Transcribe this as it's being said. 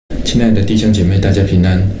亲爱的弟兄姐妹，大家平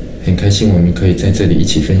安，很开心我们可以在这里一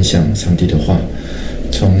起分享上帝的话。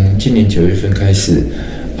从今年9月份开始，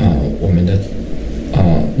我们的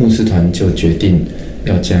牧师团就决定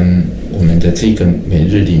要将我们的这个每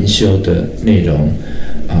日灵修的内容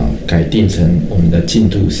改定成我们的进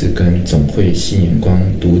度是跟总会新眼光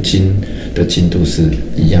读经的进度是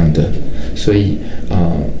一样的，所以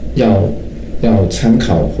要参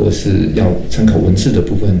考或是要参考文字的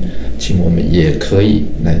部分，请我们也可以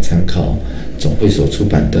来参考总会所出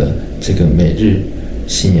版的这个每日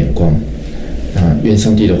新眼光。愿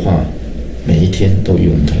上帝的话每一天都与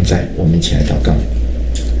我们同在，我们一起来祷告。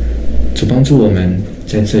主帮助我们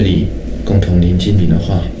在这里共同聆听你的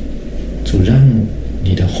话，主让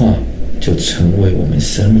你的话就成为我们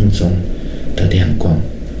生命中的亮光，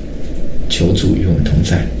求主与我们同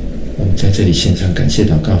在。我们在这里献上感谢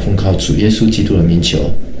祷告，奉靠主耶稣基督的名求，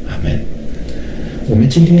阿们。我们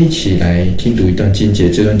今天一起来听读一段经节，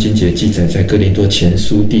这段经节记载在哥林多前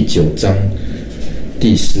书第9章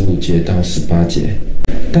第15节到18节。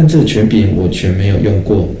但这权柄我全没有用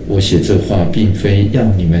过，我写这话并非要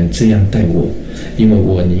你们这样待我，因为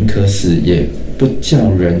我宁可死，也不叫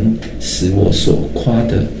人使我所夸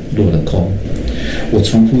的落了空。我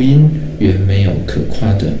传福音原没有可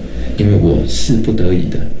夸的，因为我是不得已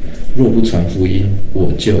的。若不传福音，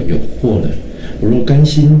我就有祸了。我若甘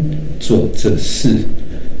心做这事，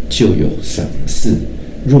就有赏赐；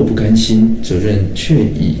若不甘心，责任却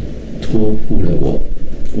已托付了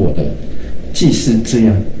我了。既是这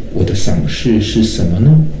样，我的赏赐是什么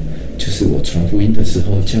呢？就是我传福音的时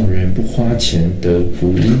候，叫人不花钱得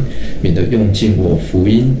福音，免得用尽我福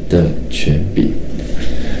音的权柄。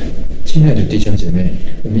亲爱的弟兄姐妹，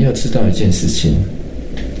我们要知道一件事情，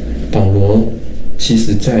保罗其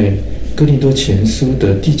实在哥林多前书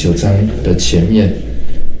的第9章的前面，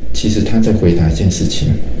其实他在回答一件事情。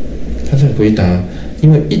他在回答，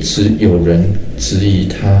因为一直有人质疑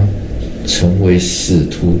他成为使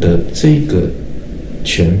徒的这个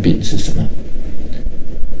权柄是什么。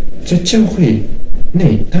在教会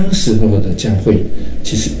内，当时候的教会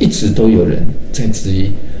其实一直都有人在质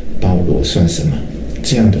疑保罗算什么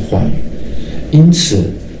这样的话语，因此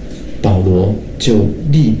保罗就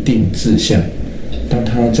立定志向，当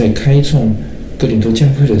他在开创哥林多教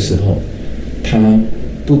会的时候，他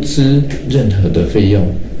不支任何的费用，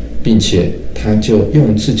并且他就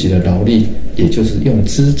用自己的劳力，也就是用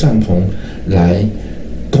支帐篷来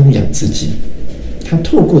供养自己。他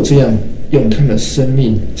透过这样用他的生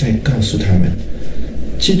命在告诉他们，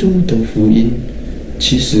基督的福音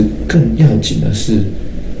其实更要紧的是，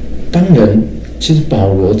当然其实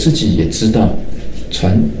保罗自己也知道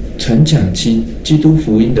传讲基督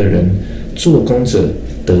福音的人，做工者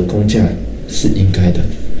得工价是应该的，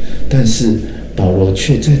但是保罗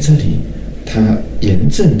却在这里，他严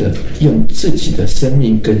正的用自己的生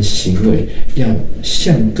命跟行为，要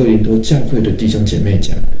向哥林多教会的弟兄姐妹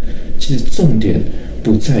讲，其实重点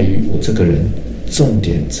不在于我这个人，重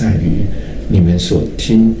点在于你们所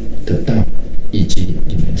听的道，以及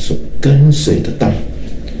你们所跟随的道。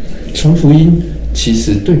传福音其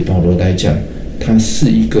实对保罗来讲，它是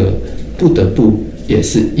一个不得不也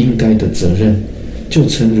是应该的责任。就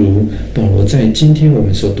诚如保罗在今天我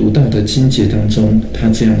们所读到的经节当中，他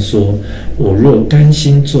这样说：我若甘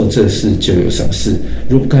心做这事，就有赏赐；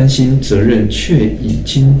若不甘心，责任却已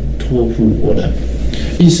经托付我了。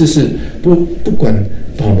意思是不管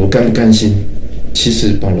保罗甘不甘心，其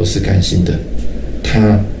实保罗是甘心的，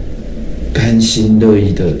他甘心乐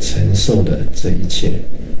意的承受了这一切，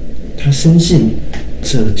他深信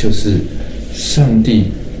这就是上帝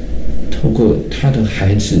透过他的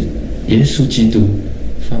孩子耶稣基督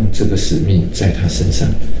放这个使命在他身上，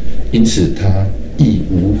因此他义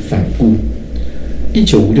无反顾。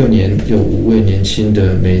1956年，有5位年轻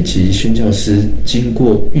的美籍宣教师经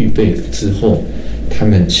过预备之后，他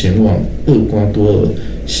们前往厄瓜多尔，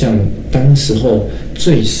向当时候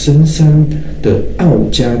最深山的奥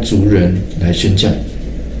家族人来宣教。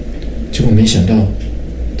结果没想到，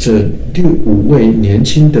这5位年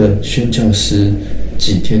轻的宣教师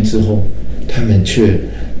几天之后，他们却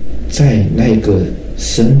在那个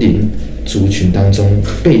森林族群当中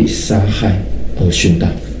被杀害而殉道。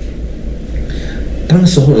当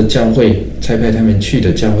时候的教会差派他们去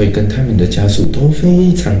的教会跟他们的家属都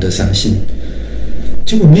非常的伤心。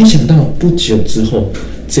结果没想到不久之后，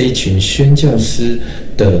这一群宣教师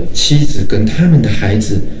的妻子跟他们的孩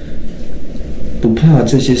子不怕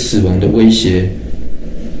这些死亡的威胁，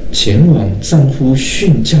前往丈夫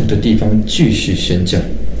殉教的地方继续宣教。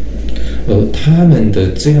而他们的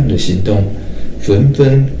这样的行动纷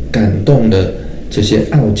纷感动了这些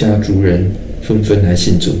奥家族人，纷纷来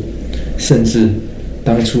信主。甚至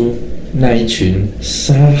当初那一群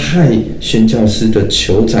杀害宣教师的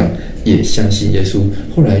酋长也相信耶稣，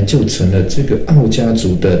后来就成了这个奥家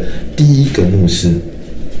族的第一个牧师。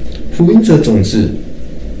福音者种子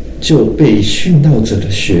就被殉道者的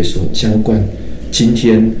血所浇灌，今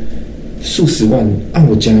天数十万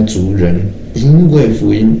奥家族人因为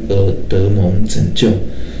福音而得蒙拯救，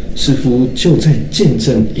似乎就在见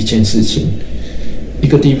证一件事情：一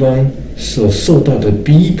个地方所受到的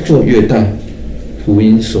逼迫越大，福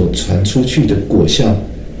音所传出去的果效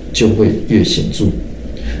就会越显著。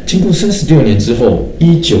经过36年之后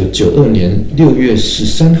，1992年6月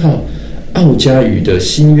13号，奥家语的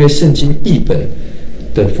新约圣经译本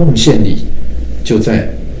的奉献礼就在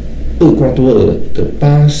厄瓜多尔的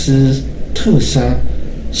巴斯特沙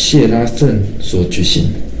谢拉镇所举行，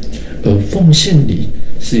而奉献礼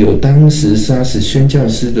是由当时杀死宣教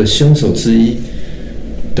师的凶手之一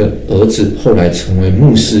的儿子后来成为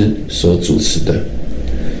牧师所主持的。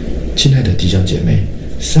亲爱的弟兄姐妹，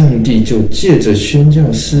上帝就借着宣教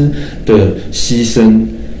师的牺牲，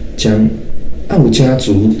将奥家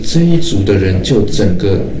族这一族的人就整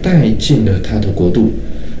个带进了他的国度。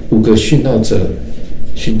5个殉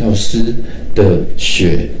道师的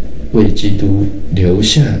血为基督留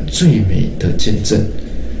下最美的见证。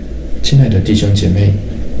亲爱的弟兄姐妹，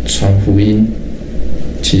传福音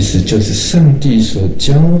其实就是上帝所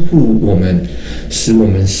交付我们，使我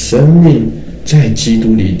们生命在基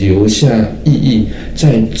督里留下意义，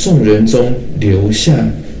在众人中留下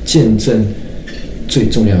见证最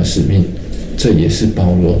重要的使命。这也是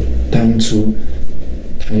保罗当初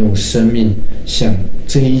他用生命向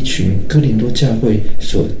这一群哥林多教会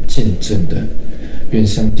所见证的。愿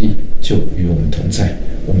上帝就与我们同在。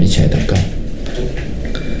我们一起来祷告。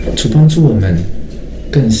主帮助我们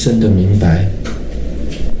更深的明白，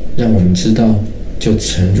让我们知道，就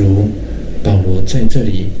诚如保罗在这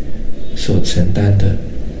里所承担的，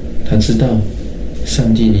他知道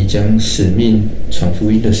上帝你将使命传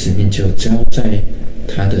福音的使命就交在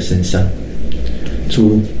他的身上。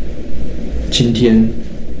主，今天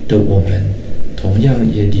的我们同样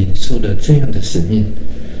也领受了这样的使命。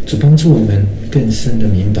主帮助我们更深的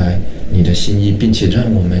明白你的心意，并且让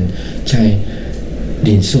我们在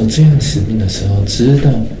领受这样使命的时候，知道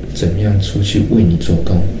怎么样出去为你做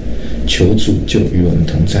工。求主就与我们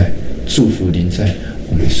同在，祝福临在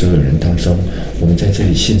我们所有人当中。我们在这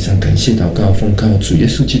里献上感谢祷告，奉靠主耶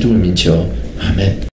稣基督的名求，阿们。